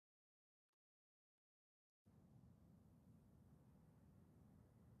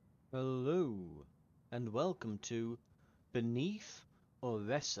Hello, and welcome to Beneath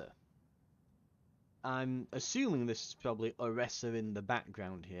Oresa. I'm assuming this is probably Oresa in the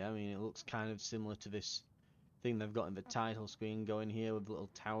background here. I mean, it looks kind of similar to this thing they've got in the title screen going here with a little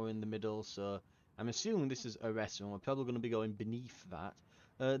tower in the middle, so I'm assuming this is Oresa, and we're probably going to be going beneath that.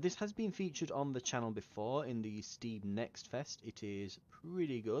 This has been featured on the channel before in the Steam Next Fest. It is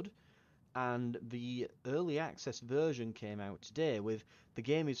pretty good, and the early access version came out today with the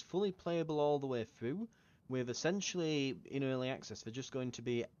game is fully playable all the way through, with essentially in early access they're just going to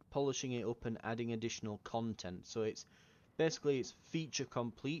be polishing it up and adding additional content. So it's basically it's feature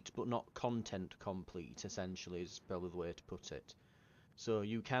complete but not content complete, essentially is probably the way to put it. So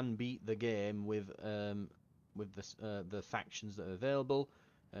you can beat the game with the factions that are available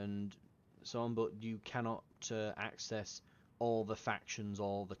and so on, but you cannot access all the factions,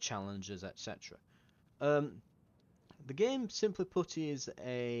 all the challenges, etc. Um, the game, simply put, is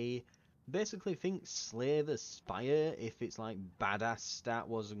a basically think Slay the Spire if its like badass stat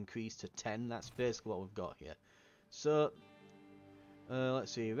was increased to 10. That's basically what we've got here. So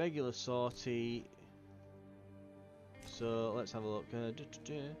let's see, regular sortie. So let's have a look.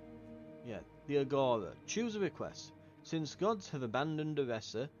 Yeah, the Agora. Choose a request. Since gods have abandoned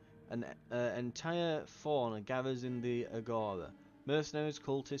Oresa, an entire fauna gathers in the Agora. Mercenaries,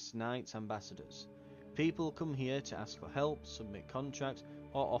 cultists, knights, ambassadors. People come here to ask for help, submit contracts,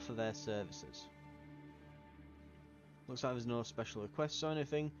 or offer their services. Looks like there's no special requests or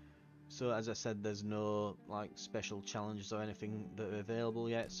anything. So as I said, there's no like special challenges or anything that are available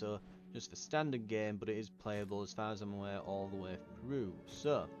yet. So just the standard game, but it is playable as far as I'm aware all the way through.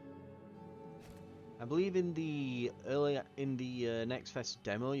 So I believe in the Next Fest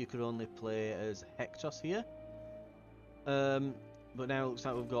demo you could only play as Hectos here. But now it looks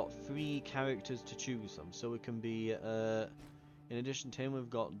like we've got 3 characters to choose from. So we can be in addition to him we've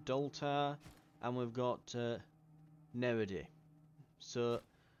got Doltar and we've got Nerody. So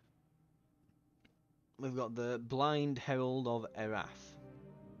we've got the Blind Herald of Erath.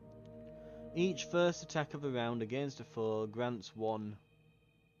 Each first attack of a round against a foe grants 1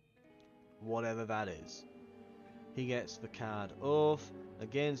 whatever that is. He gets the card Oath,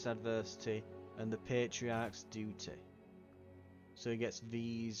 Against Adversity, and the Patriarch's Duty. So he gets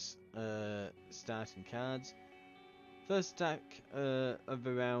these starting cards. First attack of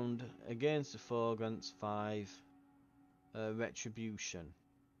the round against a foe grants 5 Retribution.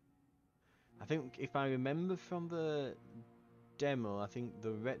 I think if I remember from the demo, I think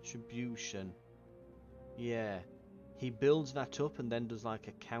the Retribution, yeah, he builds that up and then does like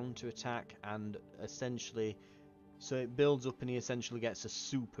a counter attack and essentially, so it builds up and he essentially gets a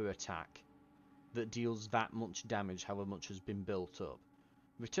super attack that deals that much damage, however much has been built up.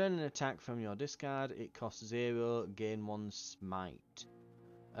 Return an attack from your discard, it costs 0, gain 1 smite.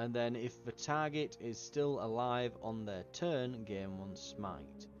 And then if the target is still alive on their turn, gain 1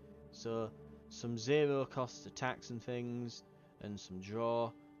 smite. So some 0 cost attacks and things, and some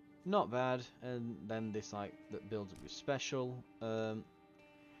draw. Not bad. And then this like that builds up your special.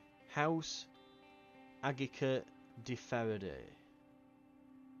 House Agica de Faraday.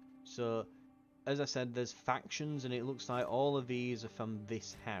 So as I said, there's factions, and it looks like all of these are from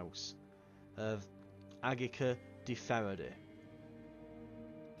this house of Agica de Faraday.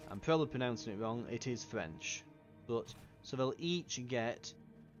 I'm probably pronouncing it wrong. It is French, but so they'll each get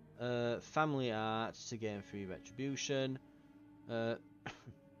family art to gain 3 retribution,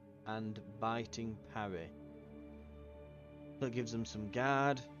 and biting parry. That gives them some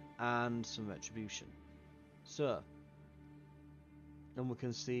guard and some retribution. So, and we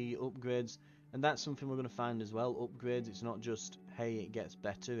can see upgrades. And that's something we're going to find as well. Upgrades, it's not just, hey, it gets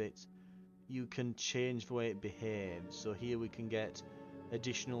better. It's, you can change the way it behaves. So here we can get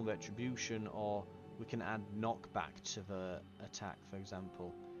additional retribution, or we can add knockback to the attack, for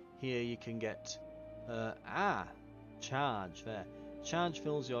example. Here you can get, charge, there. Charge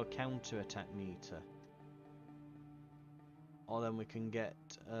fills your counter attack meter. Or then we can get,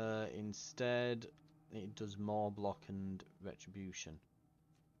 instead, it does more block and retribution.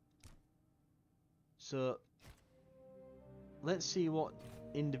 So let's see what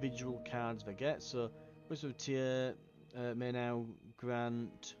individual cards they get. So Wizard Tier may now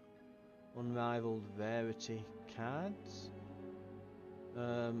grant unrivaled rarity cards.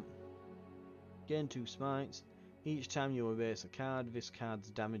 Gain 2 smites. Each time you erase a card, this card's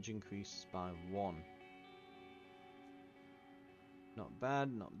damage increases by 1. Not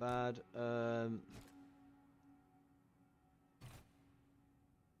bad, not bad.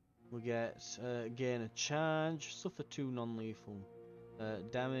 We get gain a charge, suffer 2 non-lethal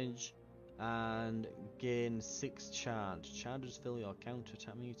damage, and gain 6 charge. Charges fill your counter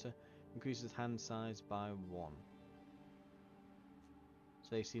attack meter, increases hand size by 1. So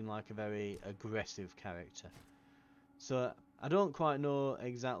they seem like a very aggressive character. So I don't quite know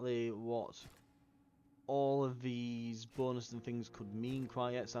exactly what all of these bonuses and things could mean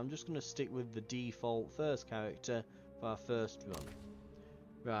quite yet, so I'm just going to stick with the default first character for our first run.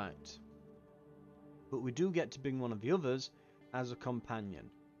 Right. But we do get to bring one of the others as a companion.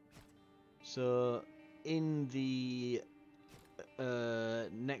 So in the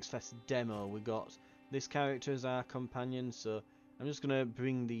Next Fest demo we got this character as our companion, so I'm just going to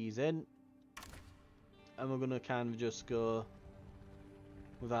bring these in and we're going to kind of just go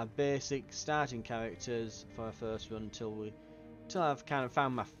with our basic starting characters for our first run till I've kind of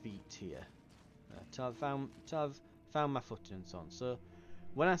found my feet here, till I've found my footing and so on. So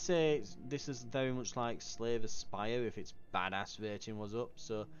when I say this is very much like Slave Aspire, if its badass rating was up,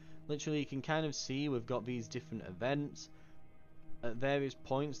 so literally you can kind of see we've got these different events. At various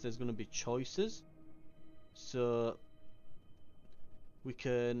points there's going to be choices, so we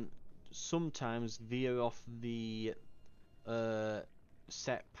can sometimes veer off the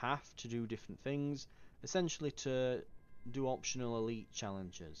set path to do different things, essentially to do optional elite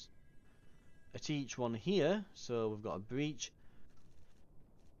challenges. At each one here, so we've got a breach,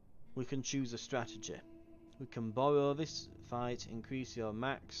 we can choose a strategy. We can borrow this fight, increase your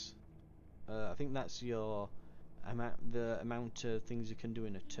max, I think that's your the amount of things you can do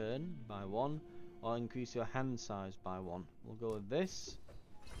in a turn by 1, or increase your hand size by 1. We'll go with this.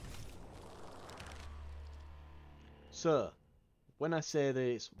 So when I say that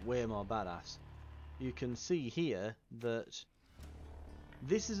it's way more badass, you can see here that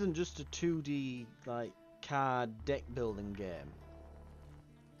this isn't just a 2D like card deck building game.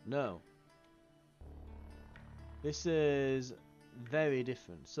 No. This is very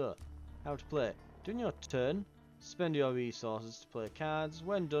different. So, how to play. During your turn, spend your resources to play cards.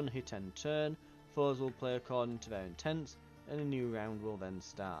 When done, hit end turn. Foes will play according to their intents, and a new round will then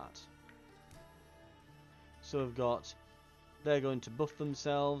start. So we've got, they're going to buff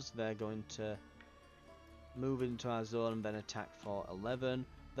themselves, they're going to move into our zone and then attack for 11.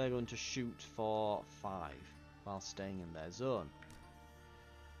 They're going to shoot for 5 while staying in their zone.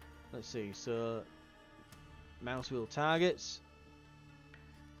 Let's see, so mouse wheel targets.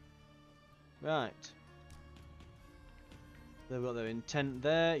 Right. They've got their intent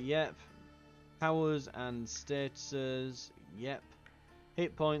there, yep. Powers and statuses, yep.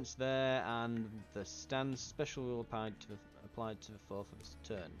 Hit points there, and the stand special rule applied to the foe for this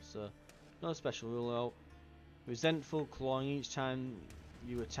turn. So, no special rule though. Resentful clawing, each time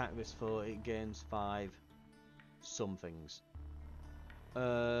you attack this foe it gains 5 somethings.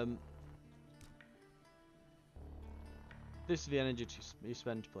 This is the energy you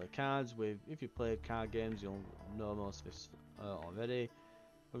spend to play cards with. If you played card games you'll know most of this already.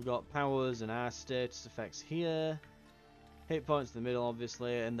 We've got powers and our status effects here. Hit points in the middle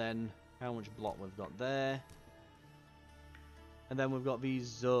obviously, and then how much block we've got there. And then we've got these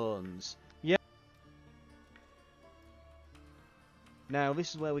zones. Yeah. Now this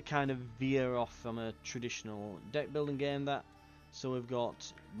is where we kind of veer off from a traditional deck building game. So we've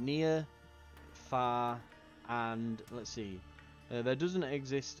got near, far, and let's see. There doesn't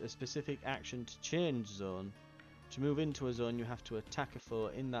exist a specific action to change zone. To move into a zone you have to attack a foe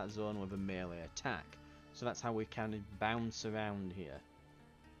in that zone with a melee attack. So that's how we kind of bounce around here.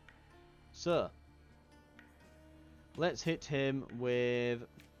 So let's hit him with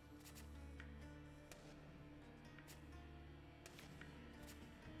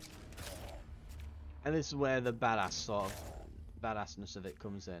and this is where the badassness of it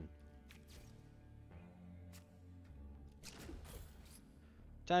comes in.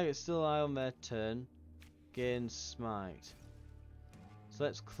 Target still alive on their turn, gains smite. So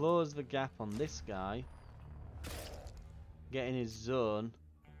let's close the gap on this guy, get in his zone.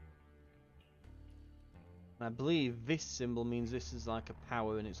 And I believe this symbol means this is like a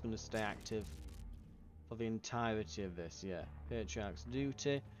power and it's going to stay active for the entirety of this. Yeah, Patriarch's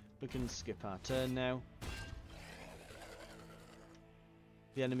duty. We can skip our turn now.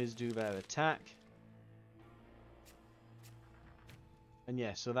 The enemies do their attack. And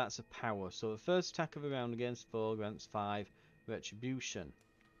yeah, so that's a power. So the first attack of the round against foe grants 5 retribution.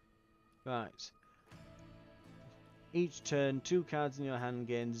 Right. Each turn, 2 cards in your hand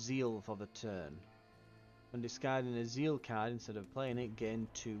gain zeal for the turn. When discarding a zeal card instead of playing it, gain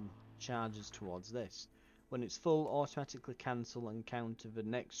 2 charges towards this. When it's full, automatically cancel and counter the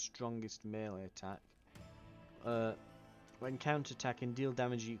next strongest melee attack. When counter-attacking, deal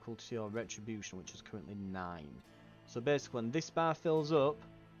damage equal to your retribution, which is currently 9. So basically when this bar fills up,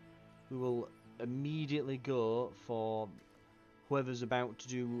 we will immediately go for whoever's about to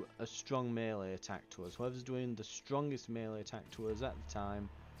do a strong melee attack to us. Whoever's doing the strongest melee attack to us at the time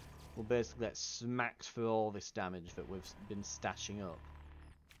will basically get smacked for all this damage that we've been stashing up.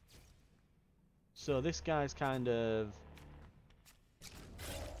 So this guy's kind of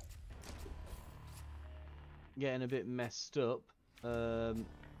getting a bit messed up.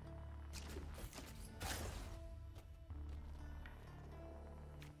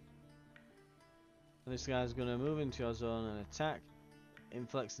 This guy's going to move into your zone and attack.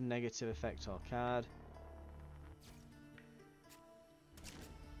 Inflicts a negative effect or card.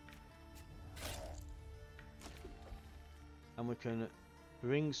 And we can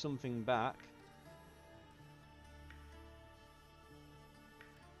bring something back.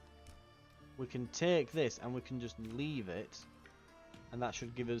 We can take this and we can just leave it. And that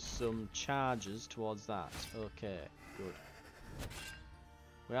should give us some charges towards that. Okay, good.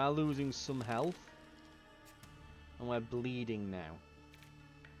 We are losing some health. And we're bleeding now.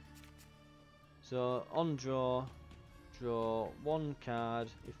 So, on draw one card.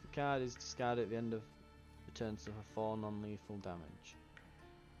 If the card is discarded at the end of the turn, suffer 4 non-lethal damage.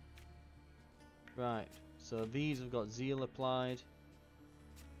 Right, so these have got Zeal applied.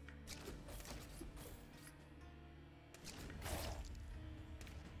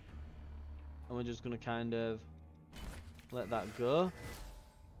 And we're just going to kind of let that go.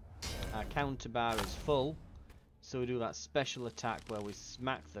 Our counter bar is full. So we do that special attack where we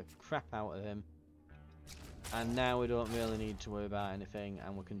smack the crap out of him. And now we don't really need to worry about anything,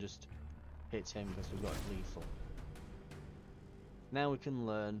 and we can just hit him because we've got lethal. Now we can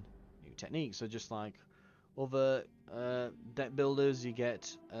learn new techniques. So just like other deck builders, you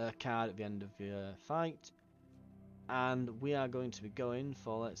get a card at the end of your fight. And we are going to be going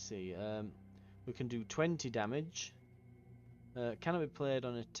for, let's see, we can do 20 damage. Cannot be played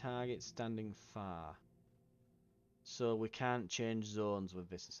on a target standing far. So we can't change zones with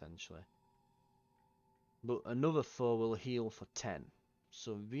this essentially. But another foe will heal for 10.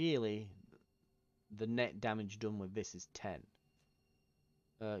 So really, the net damage done with this is 10.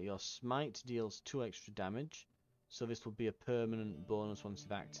 Your smite deals 2 extra damage. So this will be a permanent bonus once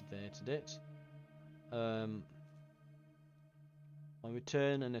you've activated it. When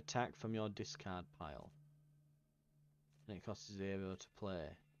return an attack from your discard pile. And it costs 0 to play.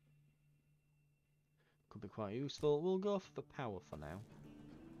 Could be quite useful. We'll go for the power for now.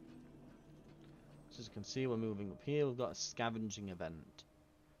 So as you can see, we're moving up here. We've got a scavenging event.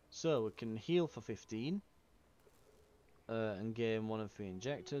 So we can heal for 15. And gain 1 of 3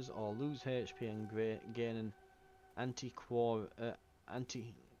 injectors. Or lose HP and gain an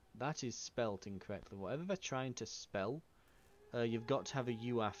that is spelt incorrectly. Whatever they're trying to spell, you've got to have a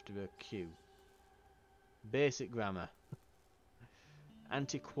U after a Q. Basic grammar.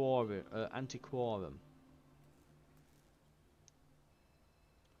 Antiquorum.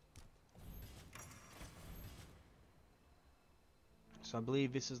 So I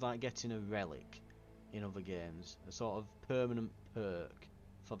believe this is like getting a relic in other games. A sort of permanent perk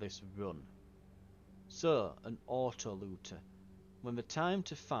for this run. So, an auto-looter. When the time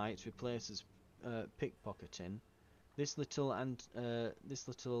to fight replaces pickpocketing, this little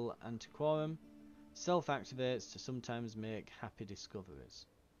antiquorum self-activates to sometimes make happy discoveries.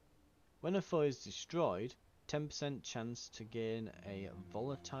 When a foe is destroyed, 10% chance to gain a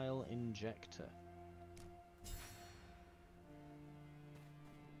volatile injector.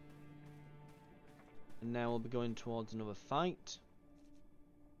 And now we'll be going towards another fight.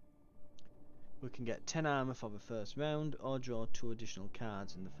 We can get 10 armor for the first round, or draw 2 additional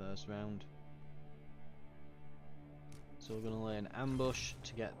cards in the first round. So we're going to lay an ambush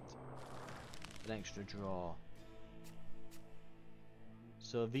to get an extra draw.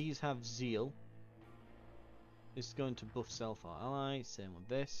 So these have Zeal. This is going to buff self or ally, same with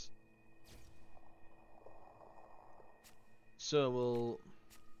this. So we'll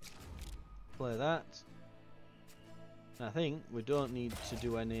play that. And I think we don't need to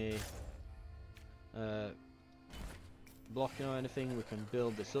do any blocking or anything. We can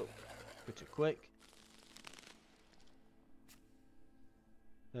build this up pretty quick.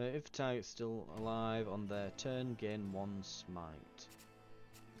 If the target's still alive on their turn, gain 1 smite.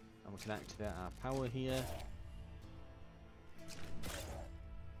 And we can activate our power here.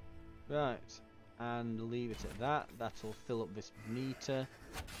 Right, and leave it at that. That'll fill up this meter.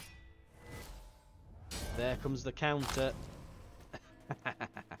 There comes the counter.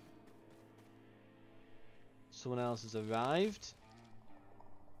 Someone else has arrived.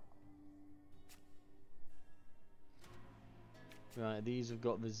 Right, these have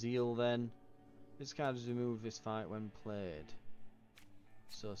got the Zeal then. This card is removed this fight when played.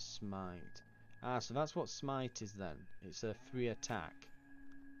 So smite. Ah, so that's what smite is then. It's a free attack.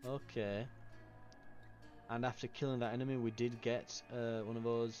 Okay. And after killing that enemy, we did get one of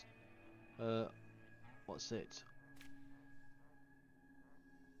those. What's it?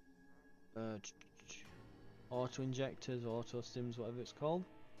 Auto injectors, auto stims, whatever it's called.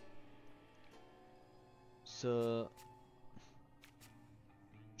 So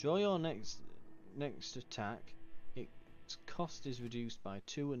draw your next attack. Its cost is reduced by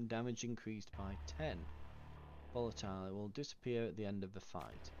 2 and damage increased by 10. Volatile, it will disappear at the end of the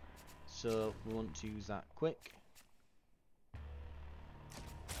fight. So we want to use that quick.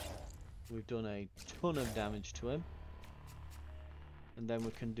 We've done a ton of damage to him. And then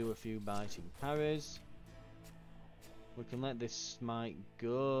we can do a few biting parries. We can let this smite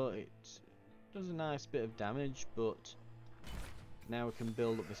go. It does a nice bit of damage, but now we can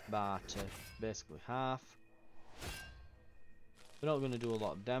build up this bar to basically half. We're not going to do a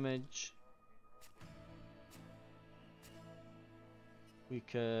lot of damage. We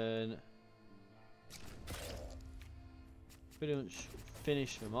can pretty much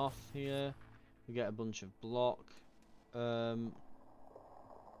finish them off here. We get a bunch of block.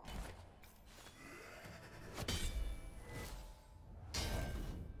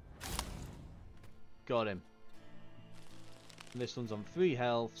 Got him. And this one's on 3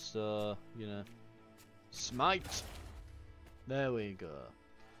 health, so, you know. Smite! There we go.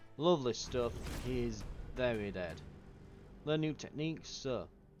 Lovely stuff. He's very dead. Learn new techniques, so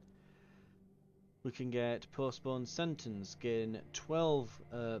we can get postponed sentence, gain 12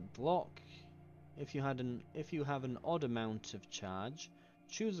 block. If you have an odd amount of charge,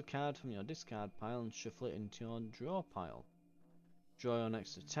 choose a card from your discard pile and shuffle it into your draw pile. Draw your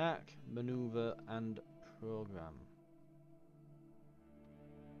next attack, maneuver, and program.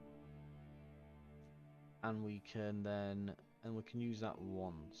 And we can use that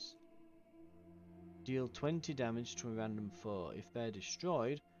once. Deal 20 damage to a random foe. If they're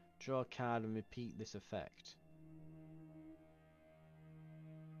destroyed, draw a card and repeat this effect.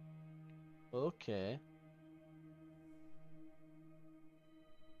 Okay.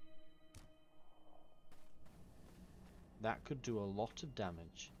 That could do a lot of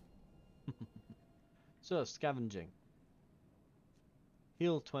damage. So, scavenging.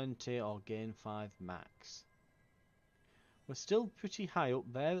 Heal 20 or gain 5 max. We're still pretty high up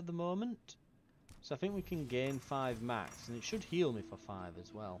there at the moment. So I think we can gain 5 max, and it should heal me for 5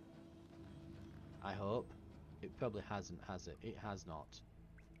 as well. I hope. It probably hasn't, has it? It has not.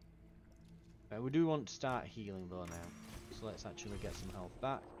 Right, we do want to start healing though now. So let's actually get some health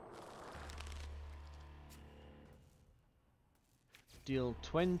back. Deal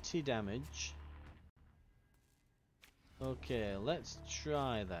 20 damage. Okay, let's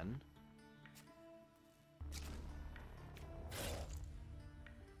try then.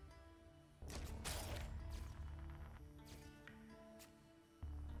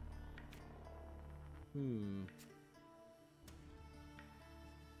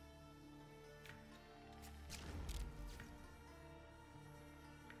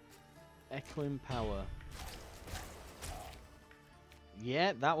 Echoing power.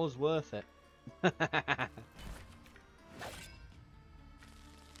 Yeah, that was worth it.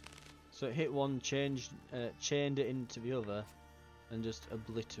 So it hit one, chained it into the other, and just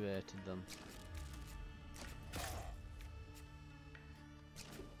obliterated them.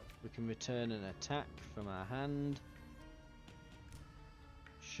 We can return an attack from our hand.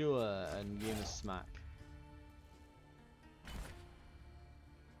 Sure, and give him a smack.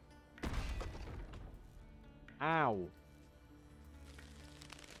 Ow!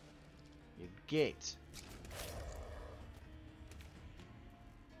 You git.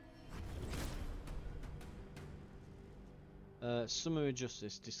 Summary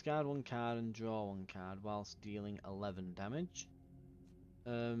Justice. Discard 1 card and draw 1 card whilst dealing 11 damage.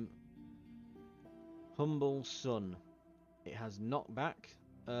 Humble Sun. It has knockback.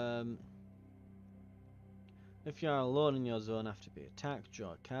 If you are alone in your zone after being attacked,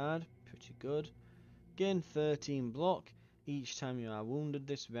 draw a card. Pretty good. Gain 13 block. Each time you are wounded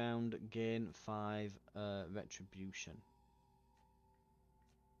this round, gain 5 retribution.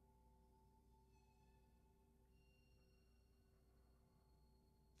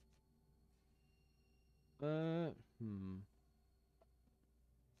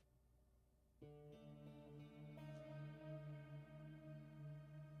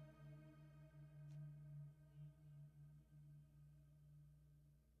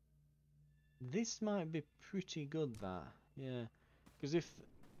 This might be pretty good, that. Yeah. Because if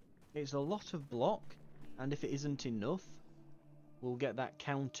it's a lot of block, and if it isn't enough, we'll get that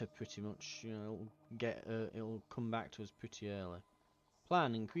counter pretty much, you know, it'll come back to us pretty early.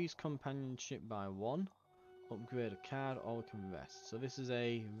 Plan, increase companionship by 1. Upgrade a card or we can rest. So this is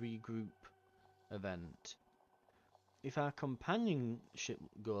a regroup event. If our companionship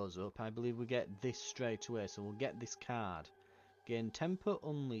goes up, I believe we get this straight away. So we'll get this card. Gain temper,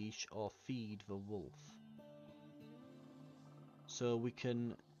 unleash, or feed the wolf. So we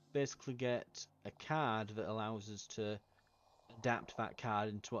can basically get a card that allows us to adapt that card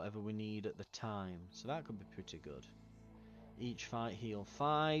into whatever we need at the time. So that could be pretty good. Each fight heal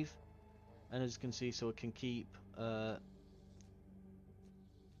 5. And as you can see, so we can keep buffing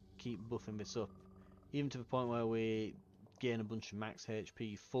this up. Even to the point where we gain a bunch of max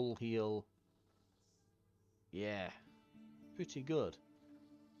HP, full heal. Yeah, pretty good.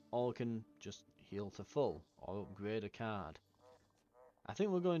 Or we can just heal to full, or upgrade a card. I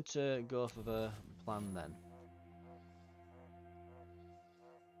think we're going to go for the plan then.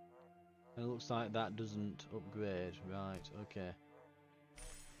 And it looks like that doesn't upgrade. Right, okay.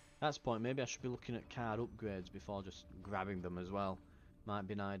 That's the point. Maybe I should be looking at card upgrades before just grabbing them as well. Might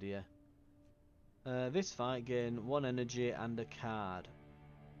be an idea. This fight gain 1 energy and a card.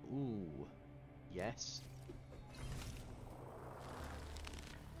 Ooh, yes.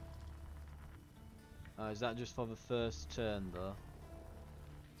 Is that just for the first turn though?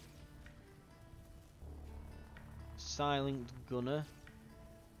 Silent Gunner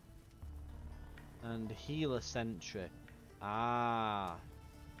and Healer Sentry. Ah.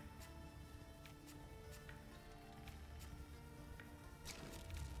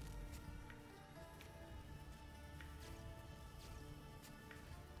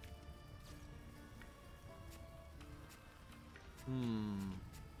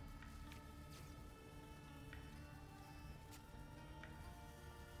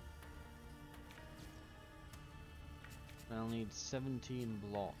 I'll need 17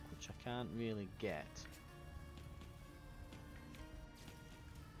 block, which I can't really get.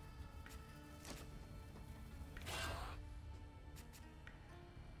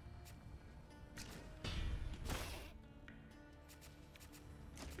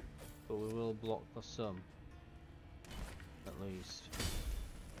 But we will block for some, at least.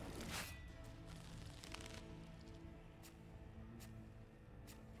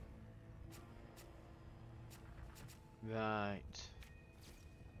 Right.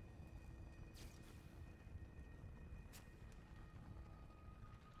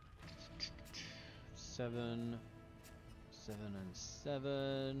 Seven, and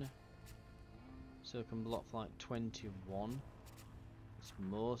 7. So I can block for like 21. That's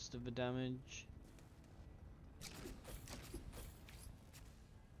most of the damage.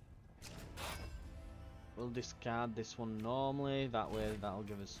 We'll discard this one normally, that way that'll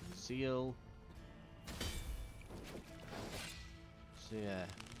give us some zeal. So yeah.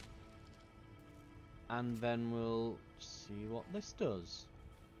 And then we'll see what this does.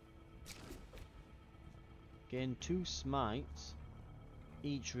 Gain 2 smites.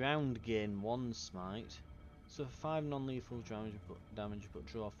 Each round gain 1 smite. So 5 non-lethal damage but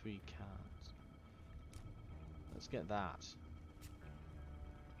draw 3 cards. Let's get that.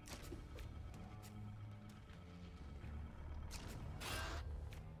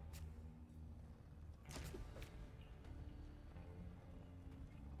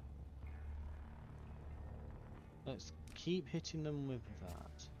 Let's keep hitting them with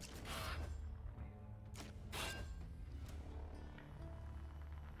that.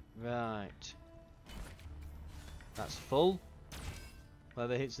 Right. That's full.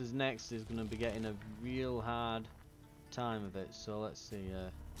 Whoever hits us next is going to be getting a real hard time of it. So let's see.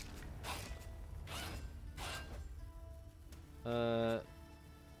 Oh,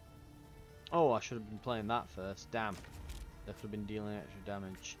 I should have been playing that first. Damn. That could have been dealing extra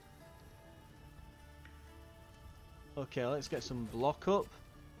damage. Okay, let's get some block up.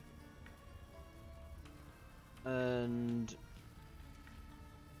 And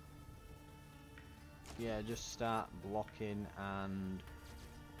yeah, just start blocking and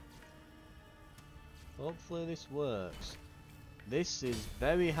hopefully this works. This is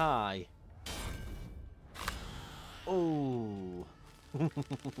very high. Oh.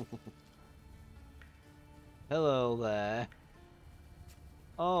 Hello there.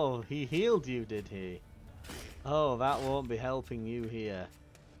 Oh, he healed you, did he? Oh, that won't be helping you here.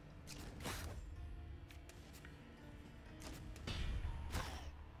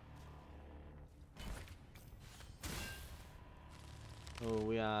 Oh,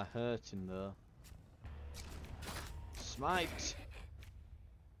 we are hurting though. Smite!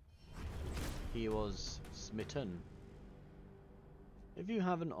 He was smitten. If you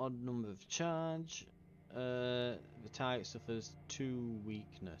have an odd number of charge, the target suffers 2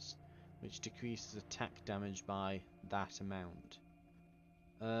 weakness, which decreases attack damage by that amount.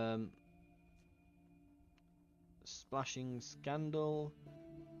 Splashing Scandal.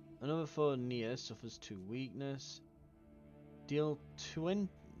 Another foe near suffers 2 weakness. Deal 20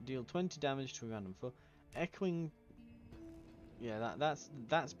 damage to a random foe. Echoing. Yeah,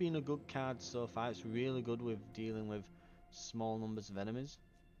 that's been a good card so far. It's really good with dealing with small numbers of enemies.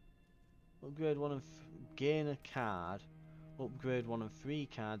 Upgrade one of gain a card. Upgrade one of 3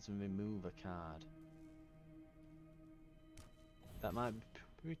 cards and remove a card. That might be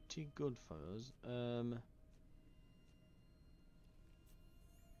pretty good for us.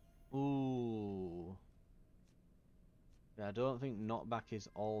 Ooh. Yeah, I don't think knockback is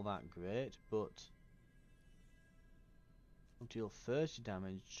all that great, but deal 30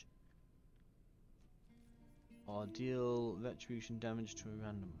 damage or deal retribution damage to a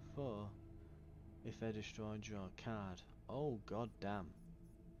random foe. If they destroy, draw a card. Oh god damn.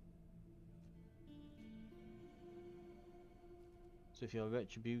 So if your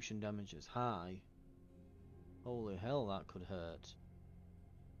retribution damage is high, holy hell, that could hurt.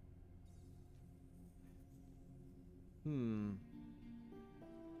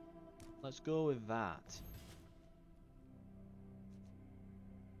 Let's go with that.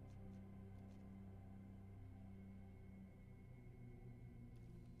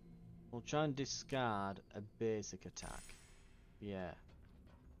 We'll try and discard a basic attack. Yeah.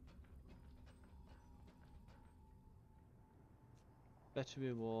 Better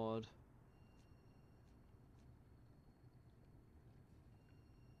reward.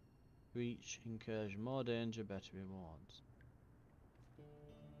 Breach, incursion, more danger, better rewards.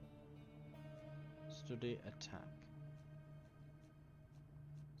 Study attack.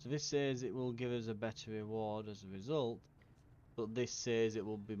 So this says it will give us a better reward as a result, but this says it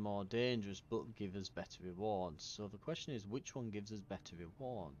will be more dangerous but give us better rewards. So the question is, which one gives us better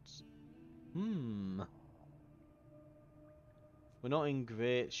rewards? We're not in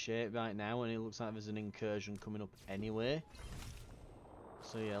great shape right now, and it looks like there's an incursion coming up anyway.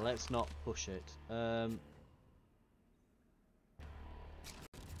 So yeah, let's not push it.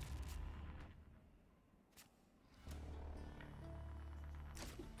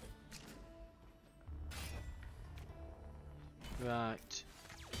 Right.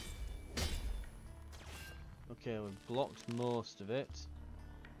 Okay, we've blocked most of it.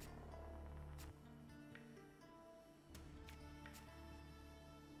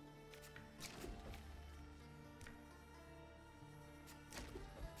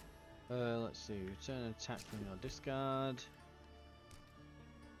 Let's see, return an attack from your discard.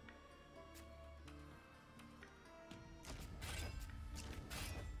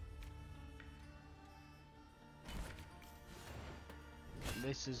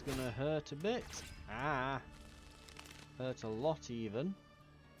 This is gonna hurt a bit. Ah! Hurt a lot even.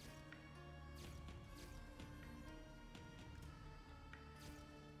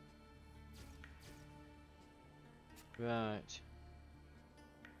 Right.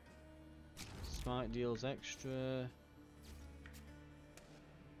 Smite deals extra.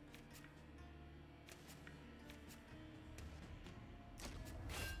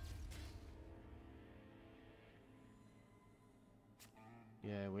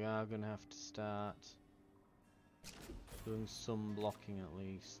 Yeah, we are going to have to start doing some blocking at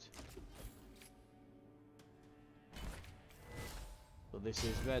least. But this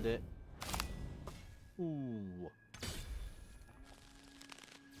is ready. Ooh.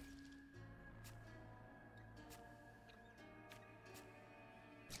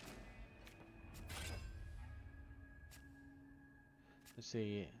 Let's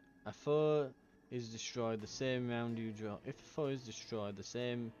see. A foe is destroyed the same round you draw. If a foe is destroyed the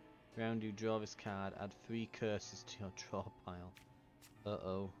same round you draw this card, add 3 curses to your draw pile.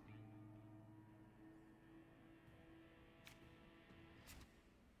 Uh-oh.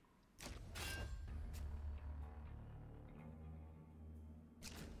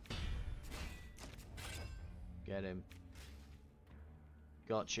 Get him.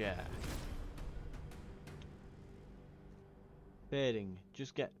 Gotcha. Fading.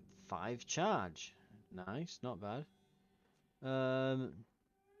 Just get 5 charge. Nice, not bad.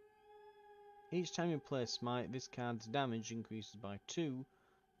 Each time you play Smite, this card's damage increases by 2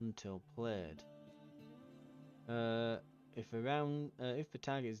 until played. If the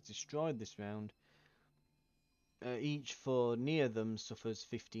target is destroyed this round, each foe near them suffers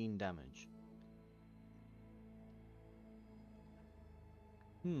 15 damage.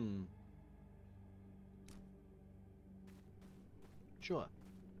 Sure.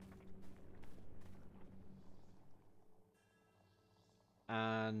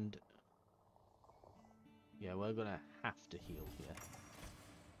 And yeah, we're gonna have to heal here.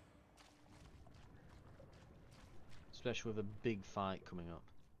 Especially with a big fight coming up.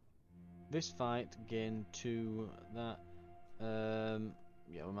 this fight gain 2, that,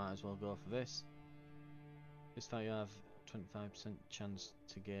 yeah, we might as well go for this. This fight you have 25% chance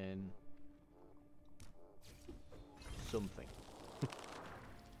to gain something.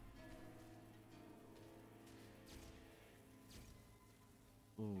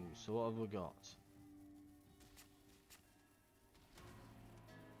 Ooh, so what have we got?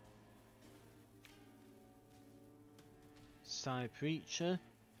 Psy Preacher,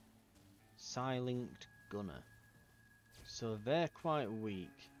 Psy-linked Gunner. So they're quite weak.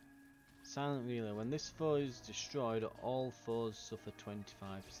 Silent Relay. When this foe is destroyed, all foes suffer 25%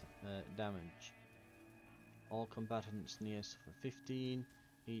 damage. All combatants near suffer 15.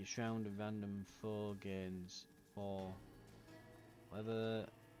 Each round of random foe gains 4. Whether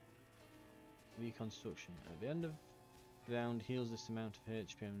reconstruction. At the end of the round, heals this amount of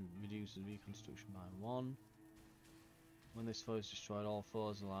HP and reduces reconstruction by 1. When this foe is destroyed, all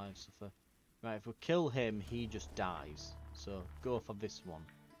foes alive suffer. Right, if we kill him, he just dies. So go for this one.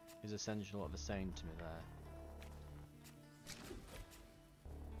 Is essentially what they're saying to me there.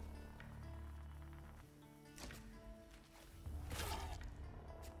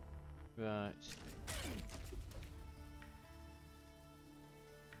 Right.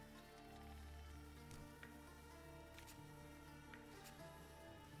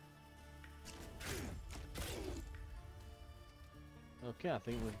 Okay, I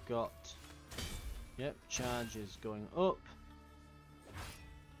think we've got... Yep, charges going up.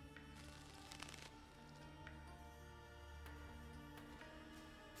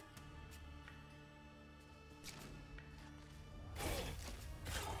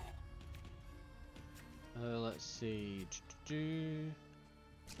 Let's see. We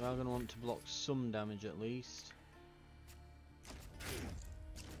are going to want to block some damage at least.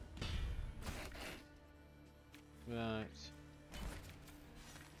 Right.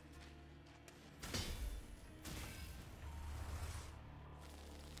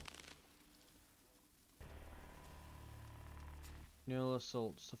 Neural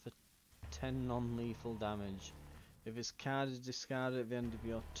Assault, suffer 10 non-lethal damage. If this card is discarded at the end of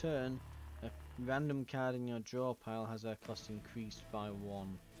your turn, a random card in your draw pile has their cost increased by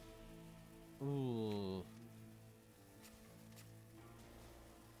 1. Ooh.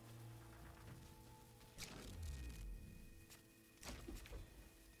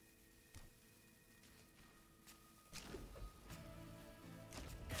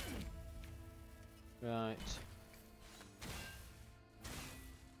 Right.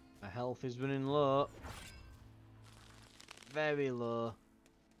 My health is running low. Very low.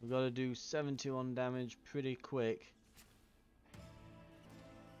 We've got to do 71 damage pretty quick.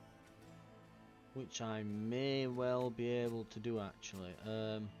 Which I may well be able to do actually.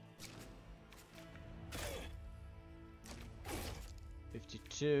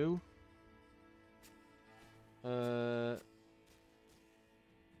 52.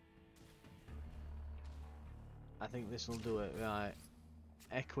 I think this will do it. Right.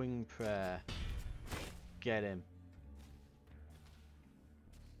 Echoing Prayer. Get him.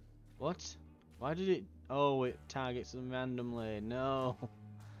 What? Why did it... Oh, it targets them randomly. No.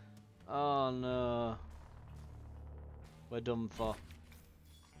 Oh, no. We're done for.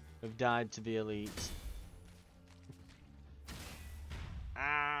 We've died to the elite.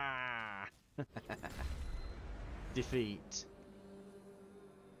 Ah! Defeat.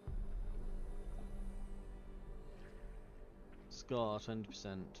 Score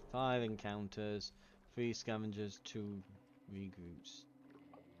 20%. 5 encounters. 3 scavengers. 2 regroups.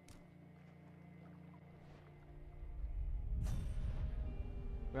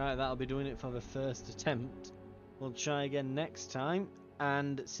 Right, that'll be doing it for the first attempt. We'll try again next time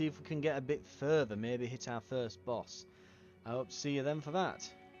and see if we can get a bit further, maybe hit our first boss. I hope to see you then for that,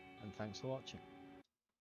 and thanks for watching.